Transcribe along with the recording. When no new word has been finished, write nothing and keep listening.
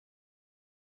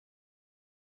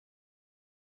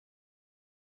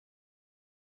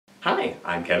Hi,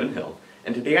 I'm Kevin Hill,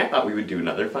 and today I thought we would do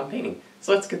another fun painting,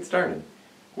 so let's get started.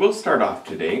 We'll start off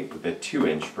today with a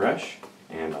 2-inch brush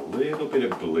and a little bit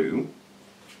of blue,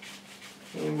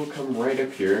 and we'll come right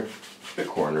up here to the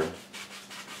corner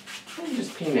and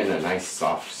just paint in a nice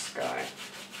soft sky.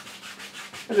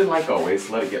 And then, like always,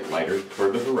 let it get lighter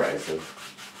toward the horizon.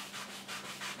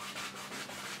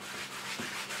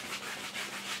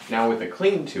 Now with a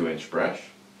clean 2-inch brush,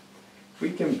 we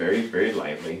can very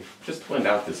lightly just blend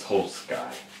out this whole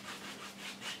sky.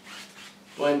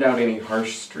 Blend out any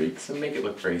harsh streaks and make it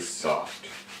look very soft.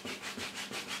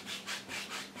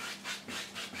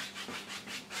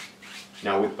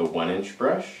 Now with the 1-inch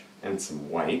brush and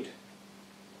some white,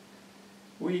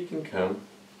 we can come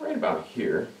right about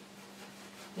here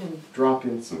and drop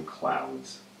in some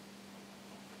clouds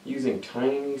using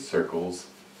tiny circles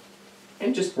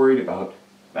and just worried about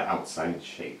the outside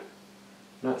shape.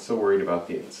 Not so worried about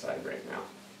the inside right now.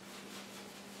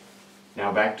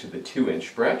 Now back to the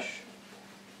 2-inch brush,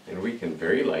 and we can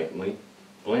very lightly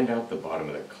blend out the bottom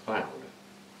of the cloud.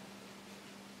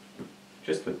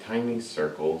 Just with tiny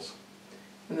circles,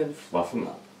 and then fluff them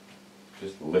up.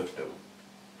 Just lift them.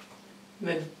 And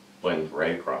then blend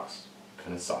right across.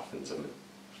 Kind of softens them and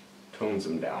tones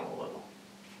them down a little.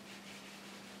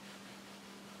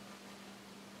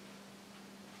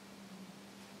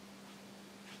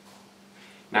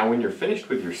 Now when you're finished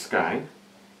with your sky,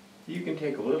 you can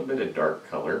take a little bit of dark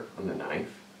color on the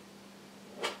knife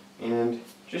and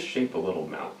just shape a little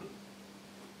mountain.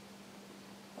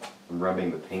 I'm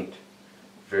rubbing the paint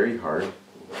very hard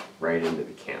right into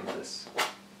the canvas.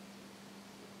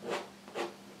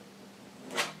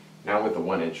 Now with the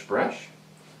 1-inch brush,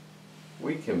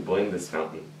 we can blend this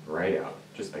mountain right out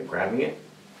just by grabbing it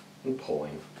and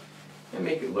pulling and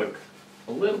make it look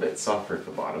a little bit softer at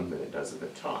the bottom than it does at the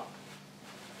top.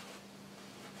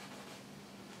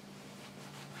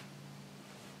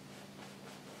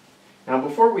 Now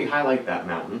before we highlight that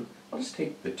mountain, I'll just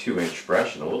take the 2-inch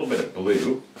brush and a little bit of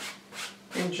blue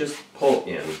and just pull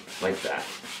in like that.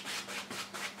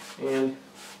 And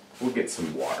we'll get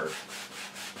some water.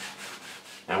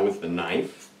 Now with the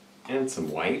knife and some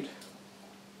white,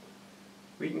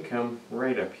 we can come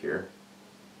right up here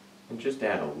and just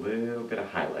add a little bit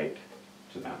of highlight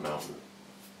to that mountain.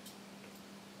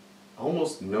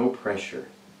 Almost no pressure.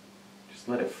 Just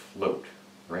let it float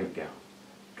right down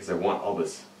because I want all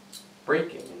this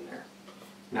breaking in there.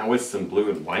 Now with some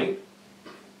blue and white,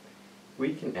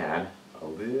 we can add a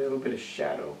little bit of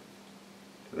shadow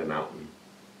to the mountain.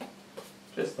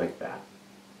 Just like that.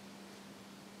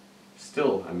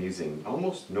 Still, I'm using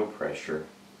almost no pressure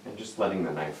and just letting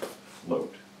the knife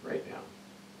float right down.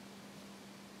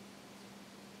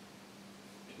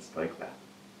 Just like that.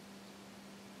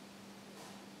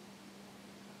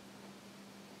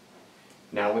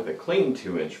 Now with a clean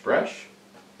 2-inch brush,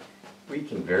 we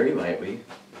can very lightly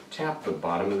tap the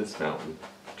bottom of this mountain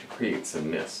to create some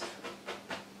mist.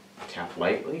 Tap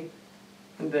lightly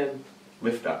and then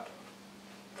lift up,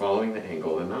 following the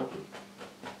angle of the mountain.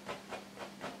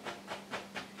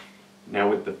 Now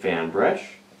with the fan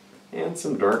brush and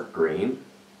some dark green,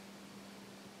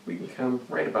 we can come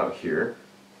right about here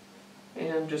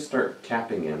and just start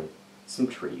tapping in some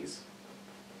trees.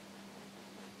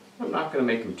 I'm not going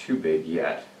to make them too big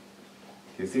yet,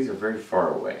 because these are very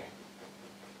far away.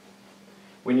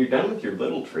 When you're done with your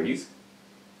little trees,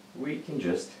 we can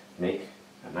just make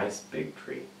a nice big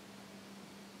tree.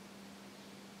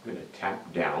 I'm going to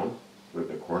tap down with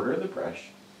the corner of the brush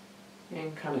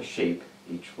and kind of shape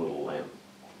each little limb.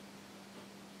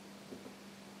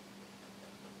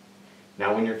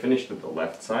 Now when you're finished with the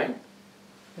left side,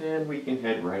 then we can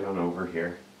head right on over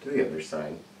here to the other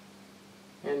side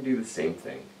and do the same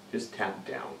thing. Just tap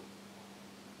down.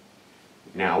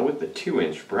 Now with the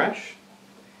 2-inch brush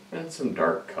and some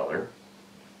dark color,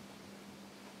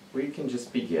 we can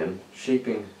just begin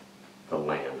shaping the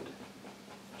land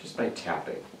just by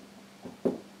tapping.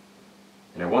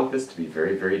 And I want this to be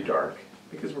very dark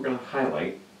because we're going to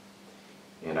highlight,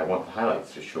 and I want the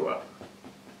highlights to show up.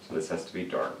 So this has to be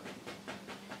dark.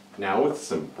 Now with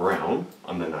some brown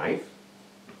on the knife,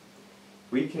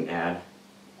 we can add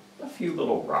a few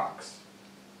little rocks,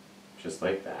 just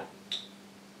like that.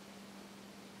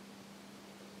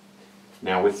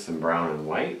 Now with some brown and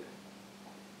white,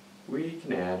 we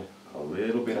can add a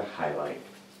little bit of highlight,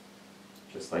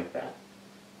 just like that.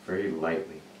 Very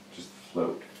lightly, just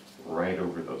float right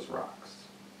over those rocks.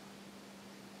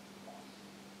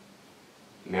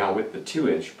 Now with the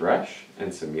 2-inch brush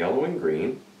and some yellow and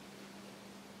green,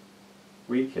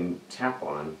 we can tap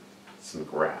on some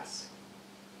grass.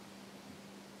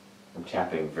 I'm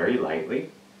tapping very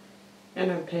lightly,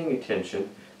 and I'm paying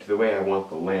attention to the way I want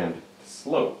the land to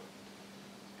slope.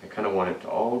 I kind of want it to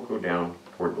all go down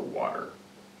toward the water.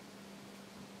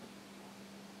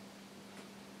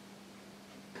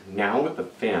 Now with the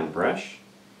fan brush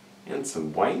and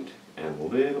some white and a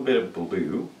little bit of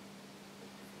blue,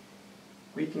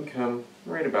 we can come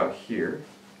right about here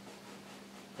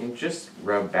and just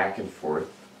rub back and forth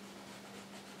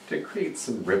to create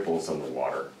some ripples on the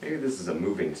water. Maybe this is a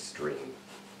moving stream.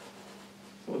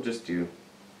 So we'll just do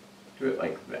it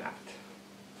like that.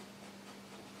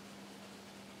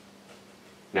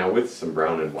 Now with some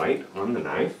brown and white on the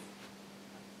knife,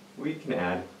 we can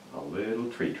add a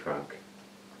little tree trunk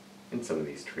in some of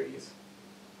these trees.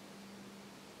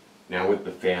 Now with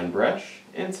the fan brush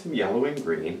and some yellow and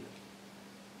green,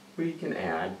 we can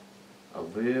add a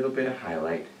little bit of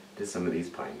highlight to some of these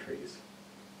pine trees.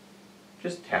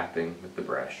 Just tapping with the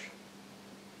brush.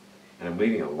 And I'm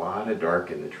leaving a lot of dark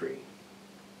in the tree.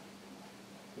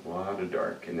 A lot of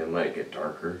dark, and then let it get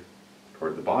darker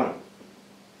toward the bottom.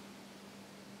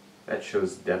 That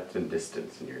shows depth and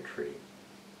distance in your tree.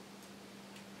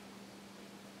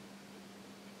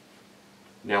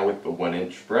 Now with the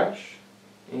 1-inch brush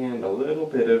and a little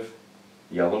bit of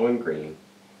yellow and green,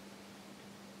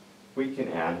 we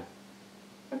can add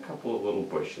a couple of little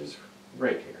bushes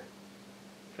right here,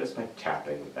 just by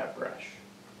tapping with that brush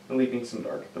and leaving some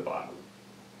dark at the bottom.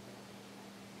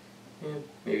 And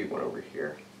maybe one over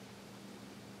here.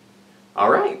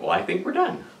 Alright, well I think we're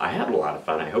done. I had a lot of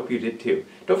fun. I hope you did too.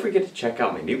 Don't forget to check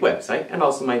out my new website and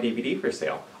also my DVD for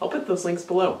sale. I'll put those links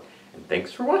below. And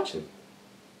thanks for watching.